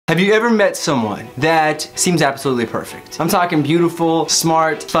Have you ever met someone that seems absolutely perfect? I'm talking beautiful,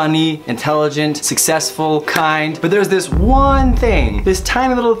 smart, funny, intelligent, successful, kind, but there's this one thing, this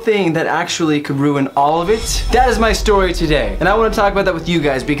tiny little thing that actually could ruin all of it. That is my story today, and I want to talk about that with you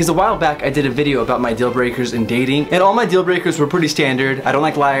guys because a while back I did a video about my deal breakers in dating, and all my deal breakers were pretty standard. I don't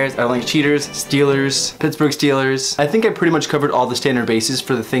like liars, I don't like cheaters, Steelers, Pittsburgh Steelers. I think I pretty much covered all the standard bases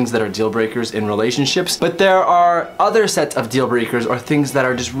for the things that are deal breakers in relationships, but there are other sets of deal breakers or things that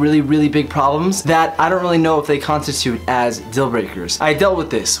are just really big problems that I don't really know if they constitute as deal breakers. I dealt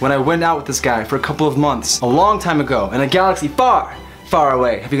with this when I went out with this guy for a couple of months, a long time ago, in a galaxy far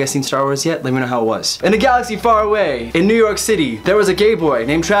away. Have you guys seen Star Wars yet? Let me know how it was. In a galaxy far away, in New York City, there was a gay boy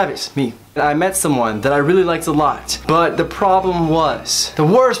named Travis, me. I met someone that I really liked a lot, but the problem was, the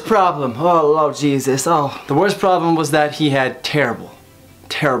worst problem, oh Lord Jesus, the worst problem was that he had terrible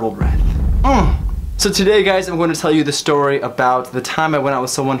breath. So today, guys, I'm going to tell you the story about the time I went out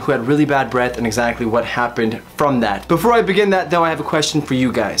with someone who had really bad breath and exactly what happened from that. Before I begin that, though, I have a question for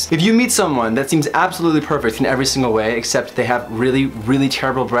you guys. If you meet someone that seems absolutely perfect in every single way, except they have really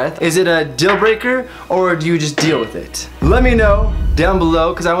terrible breath, is it a deal breaker or do you just deal with it? Let me know down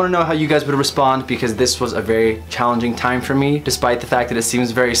below because I want to know how you guys would respond because this was a very challenging time for me, despite the fact that it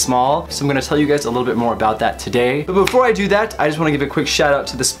seems very small. So I'm going to tell you guys a little bit more about that today. But before I do that, I just want to give a quick shout out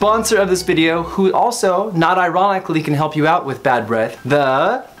to the sponsor of this video, who also, not ironically, can help you out with bad breath,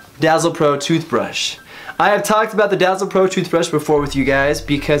 the Dazzle Pro toothbrush. I have talked about the Dazzle Pro toothbrush before with you guys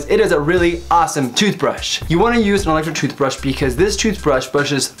because it is a really awesome toothbrush. You want to use an electric toothbrush because this toothbrush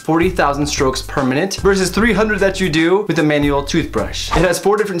brushes 40,000 strokes per minute versus 300 that you do with a manual toothbrush. It has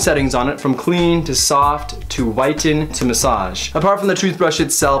 4 different settings on it, from clean to soft to whiten to massage. Apart from the toothbrush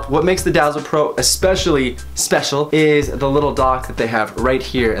itself, what makes the Dazzle Pro especially special is the little dock that they have right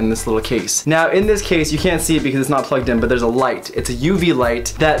here in this little case. Now in this case, you can't see it because it's not plugged in, but there's a light. It's a UV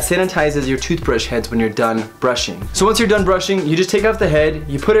light that sanitizes your toothbrush heads when you're done brushing. So once you're done brushing, you just take off the head,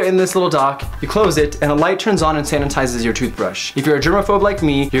 you put it in this little dock, you close it, and a light turns on and sanitizes your toothbrush. If you're a germaphobe like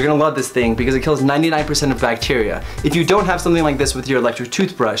me, you're gonna love this thing because it kills 99% of bacteria. If you don't have something like this with your electric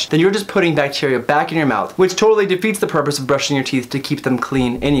toothbrush, then you're just putting bacteria back in your mouth, which totally defeats the purpose of brushing your teeth to keep them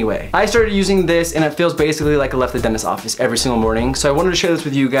clean anyway. I started using this and it feels basically like I left the dentist's office every single morning, so I wanted to share this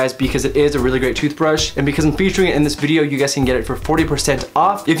with you guys because it is a really great toothbrush, and because I'm featuring it in this video, you guys can get it for 40%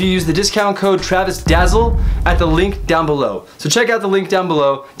 off if you use the discount code TravisDazzle at the link down below. So check out the link down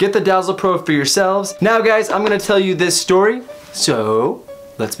below, get the Dazzle Pro for yourselves. Now guys, I'm gonna tell you this story, so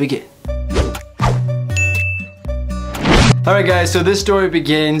let's begin. Alright guys, so this story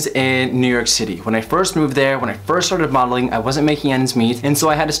begins in New York City. When I first moved there, when I first started modeling, I wasn't making ends meet, and so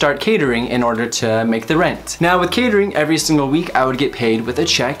I had to start catering in order to make the rent. Now with catering, every single week I would get paid with a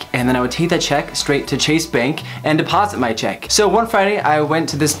check, and then I would take that check straight to Chase Bank and deposit my check. So one Friday, I went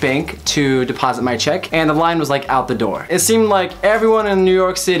to this bank to deposit my check, and the line was like out the door. It seemed like everyone in New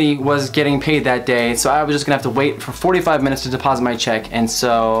York City was getting paid that day, so I was just gonna have to wait for 45 minutes to deposit my check, and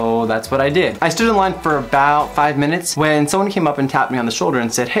so that's what I did. I stood in line for about 5 minutes when someone came up and tapped me on the shoulder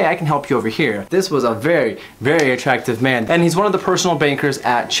and said, "Hey, I can help you over here." This was a very attractive man, and he's one of the personal bankers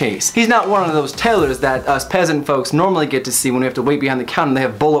at Chase. He's not one of those tellers that us peasant folks normally get to see when we have to wait behind the counter and they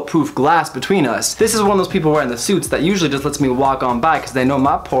have bulletproof glass between us. This is one of those people wearing the suits that usually just lets me walk on by because they know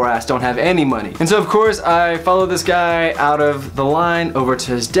my poor ass don't have any money. And so of course I follow this guy out of the line over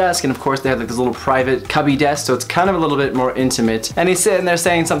to his desk, and of course they have like this little private cubby desk, so it's kind of a little bit more intimate. And he's sitting there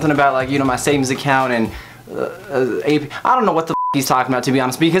saying something about, like, you know, my savings account and AP. I don't know what the he's talking about, to be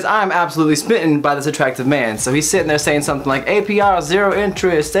honest, because I'm absolutely smitten by this attractive man. So he's sitting there saying something like APR, 0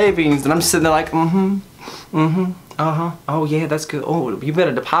 interest, savings, and I'm sitting there like, oh yeah, that's good, oh, you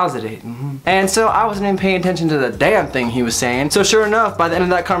better deposit it, And so I wasn't even paying attention to the damn thing he was saying. So sure enough, by the end of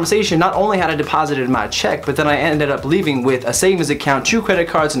that conversation, not only had I deposited my check, but then I ended up leaving with a savings account, 2 credit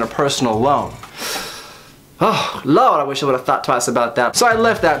cards, and a personal loan. Oh, Lord, I wish I would have thought twice about that. So I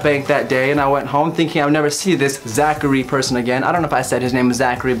left that bank that day and I went home thinking I would never see this Zachary person again. I don't know if I said his name was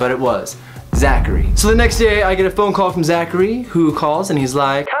Zachary, but it was Zachary. So the next day I get a phone call from Zachary, who calls and he's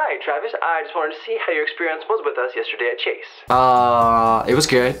like, "Hi Travis, I just wanted to see how your experience was with us yesterday at Chase." It was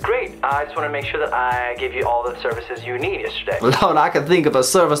good. Great, I just want to make sure that I gave you all the services you need yesterday. Lord, I can think of a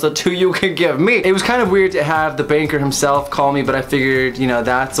service or two you could give me. It was kind of weird to have the banker himself call me, but I figured, you know,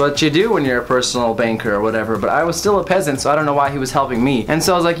 that's what you do when you're a personal banker or whatever, but I was still a peasant, so I don't know why he was helping me. And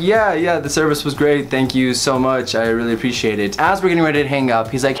so I was like, yeah, the service was great, thank you so much, I really appreciate it. As we're getting ready to hang up,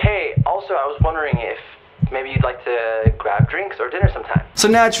 he's like, "Hey, also I was wondering if maybe maybe you'd like to grab drinks or dinner sometime. So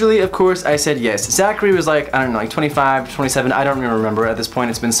naturally, of course, I said yes. Zachary was like, I don't know, like 25, 27, I don't even remember at this point,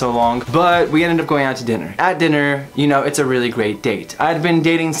 it's been so long. But we ended up going out to dinner. At dinner, you know, it's a really great date. I'd been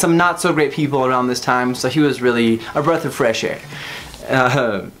dating some not so great people around this time, so he was really a breath of fresh air.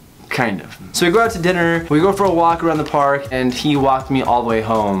 Kind of. So we go out to dinner, we go for a walk around the park, and he walked me all the way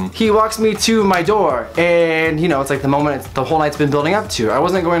home. He walks me to my door, and you know, it's like the moment the whole night's been building up to. I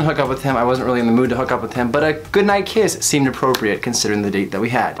wasn't going to hook up with him, I wasn't really in the mood to hook up with him, but a goodnight kiss seemed appropriate considering the date that we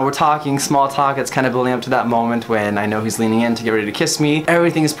had. We're talking, small talk, it's kind of building up to that moment when I know he's leaning in to get ready to kiss me.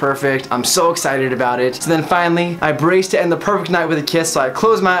 Everything's perfect, I'm so excited about it. So then finally, I brace to end the perfect night with a kiss, so I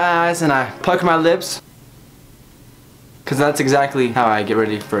close my eyes and I pucker my lips. Because that's exactly how I get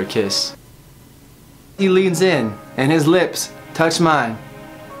ready for a kiss. He leans in, and his lips touch mine.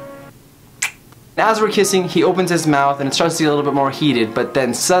 And as we're kissing, he opens his mouth, and it starts to get a little bit more heated, but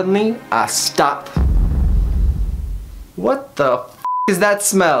then suddenly, I stop. What the f is that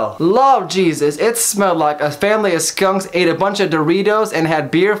smell? Lord Jesus, it smelled like a family of skunks ate a bunch of Doritos and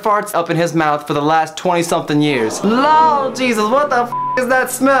had beer farts up in his mouth for the last 20-something years. Lord Jesus, what the f is that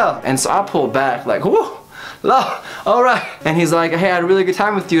smell? And so I pull back like, whoo. Alright. And he's like, hey, I had a really good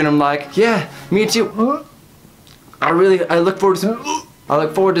time with you. And I'm like, yeah, me too. I look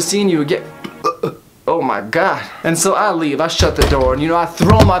forward to seeing you again. Oh my God. And so I leave, I shut the door, and you know, I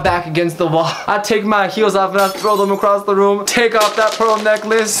throw my back against the wall. I take my heels off and I throw them across the room. Take off that pearl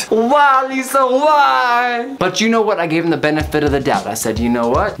necklace. Why, Lisa, why? But you know what? I gave him the benefit of the doubt. I said, you know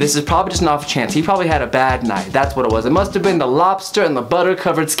what? This is probably just an off chance. He probably had a bad night. That's what it was. It must have been the lobster and the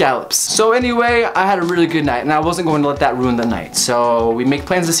butter-covered scallops. So anyway, I had a really good night, and I wasn't going to let that ruin the night. So we make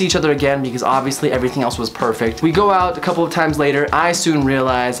plans to see each other again because obviously everything else was perfect. We go out a couple of times later. I soon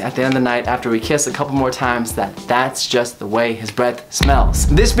realized at the end of the night, after we kissed a couple more times, that that's just the way his breath smells.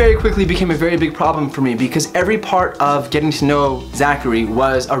 This very quickly became a very big problem for me because every part of getting to know Zachary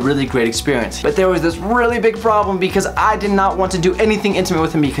was a really great experience. But there was this really big problem because I did not want to do anything intimate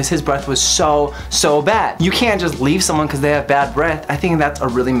with him because his breath was so bad. You can't just leave someone because they have bad breath. I think that's a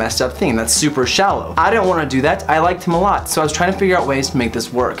really messed up thing. That's super shallow. I didn't want to do that. I liked him a lot. So I was trying to figure out ways to make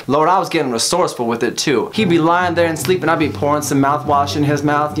this work. Lord, I was getting resourceful with it too. He'd be lying there and sleeping. I'd be pouring some mouthwash in his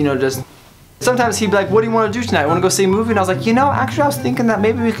mouth, you know, just... Sometimes he'd be like, what do you want to do tonight? Want to go see a movie? And I was like, you know, actually I was thinking that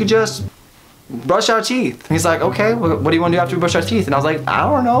maybe we could just brush our teeth. And he's like, okay, what do you want to do after we brush our teeth? And I was like, I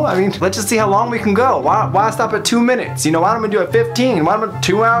don't know. I mean, let's just see how long we can go. Why stop at 2 minutes? You know, why don't we do it 15? Why don't we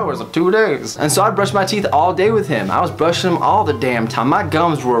 2 hours or 2 days? And so I brushed my teeth all day with him. I was brushing them all the damn time. My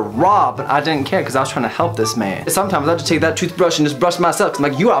gums were raw, but I didn't care because I was trying to help this man. Sometimes I just take that toothbrush and just brush myself. I'm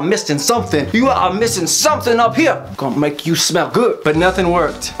like, you are missing something. You are missing something up here. I'm gonna make you smell good. But nothing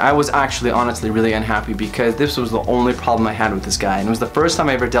worked. I was actually honestly really unhappy because this was the only problem I had with this guy. And it was the first time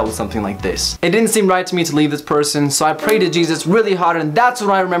I ever dealt with something like this. It didn't seem right to me to leave this person, so I prayed to Jesus really hard, and that's when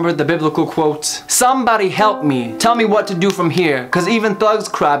I remembered the biblical quote, somebody help me, tell me what to do from here, cause even thugs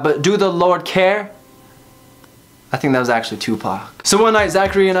cry, but do the Lord care? I think that was actually Tupac. So one night,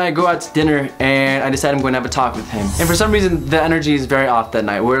 Zachary and I go out to dinner, and I decide I'm going to have a talk with him. And for some reason, the energy is very off that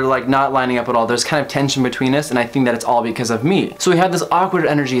night. We're like not lining up at all. There's kind of tension between us, and I think that it's all because of me. So we had this awkward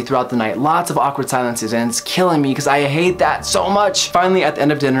energy throughout the night, lots of awkward silences, and it's killing me because I hate that so much. Finally, at the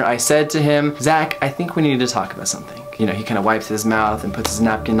end of dinner, I said to him, Zach, I think we need to talk about something. You know, he kind of wipes his mouth and puts his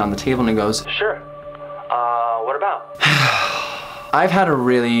napkin on the table and he goes, sure. What about? I've had a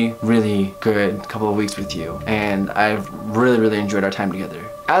really good couple of weeks with you, and I've really enjoyed our time together.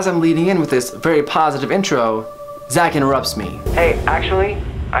 As I'm leading in with this very positive intro, Zach interrupts me. Hey, actually,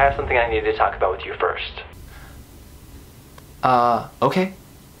 I have something I need to talk about with you first. Okay.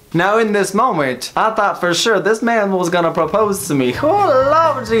 Now in this moment, I thought for sure this man was gonna propose to me.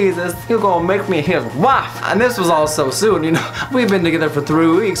 Oh Lord Jesus, he's gonna make me his wife. And this was all so soon, you know. We've been together for 3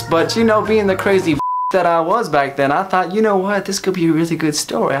 weeks, but you know, being the crazy that I was back then, I thought, you know what, this could be a really good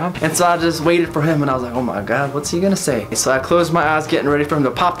story, huh? And so I just waited for him, and I was like, oh my God, what's he gonna say? So I closed my eyes, getting ready for him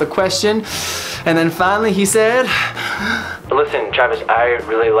to pop the question, and then finally he said, listen, Travis, I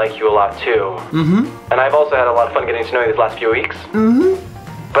really like you a lot too. Mm-hmm. And I've also had a lot of fun getting to know you these last few weeks. Mm-hmm.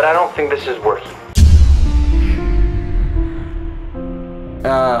 But I don't think this is working.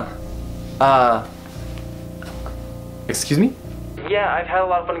 Excuse me? Yeah, I've had a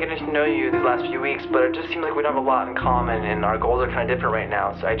lot of fun getting to know you these last few weeks, but it just seems like we don't have a lot in common, and our goals are kind of different right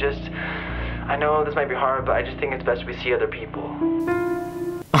now, so I know this might be hard, but I just think it's best we see other people.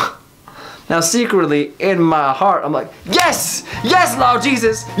 Now secretly, in my heart, I'm like, yes! Yes, Lord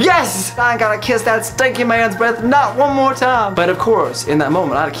Jesus! Yes! I ain't gotta kiss that stinky man's breath not one more time! But of course, in that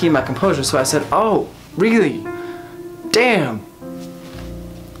moment, I had to keep my composure, so I said, oh, really? Damn.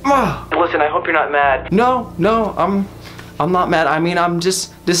 Listen, I hope you're not mad. No, I'm not mad. I mean, I'm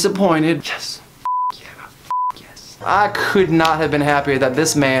just disappointed. Yes. I could not have been happier that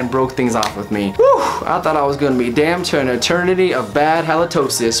this man broke things off with me. Whew, I thought I was gonna be damned to an eternity of bad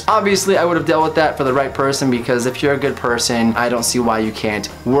halitosis. Obviously, I would have dealt with that for the right person, because if you're a good person, I don't see why you can't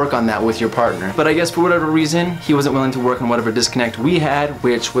work on that with your partner. But I guess for whatever reason, he wasn't willing to work on whatever disconnect we had,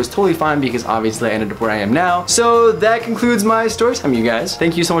 which was totally fine because obviously I ended up where I am now. So that concludes my story time, you guys.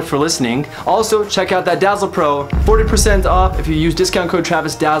 Thank you so much for listening. Also, check out that Dazzle Pro, 40% off if you use discount code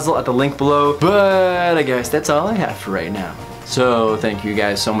TravisDazzle at the link below. But I guess that's all I have for right now. So thank you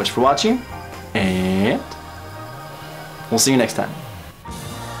guys so much for watching, and we'll see you next time.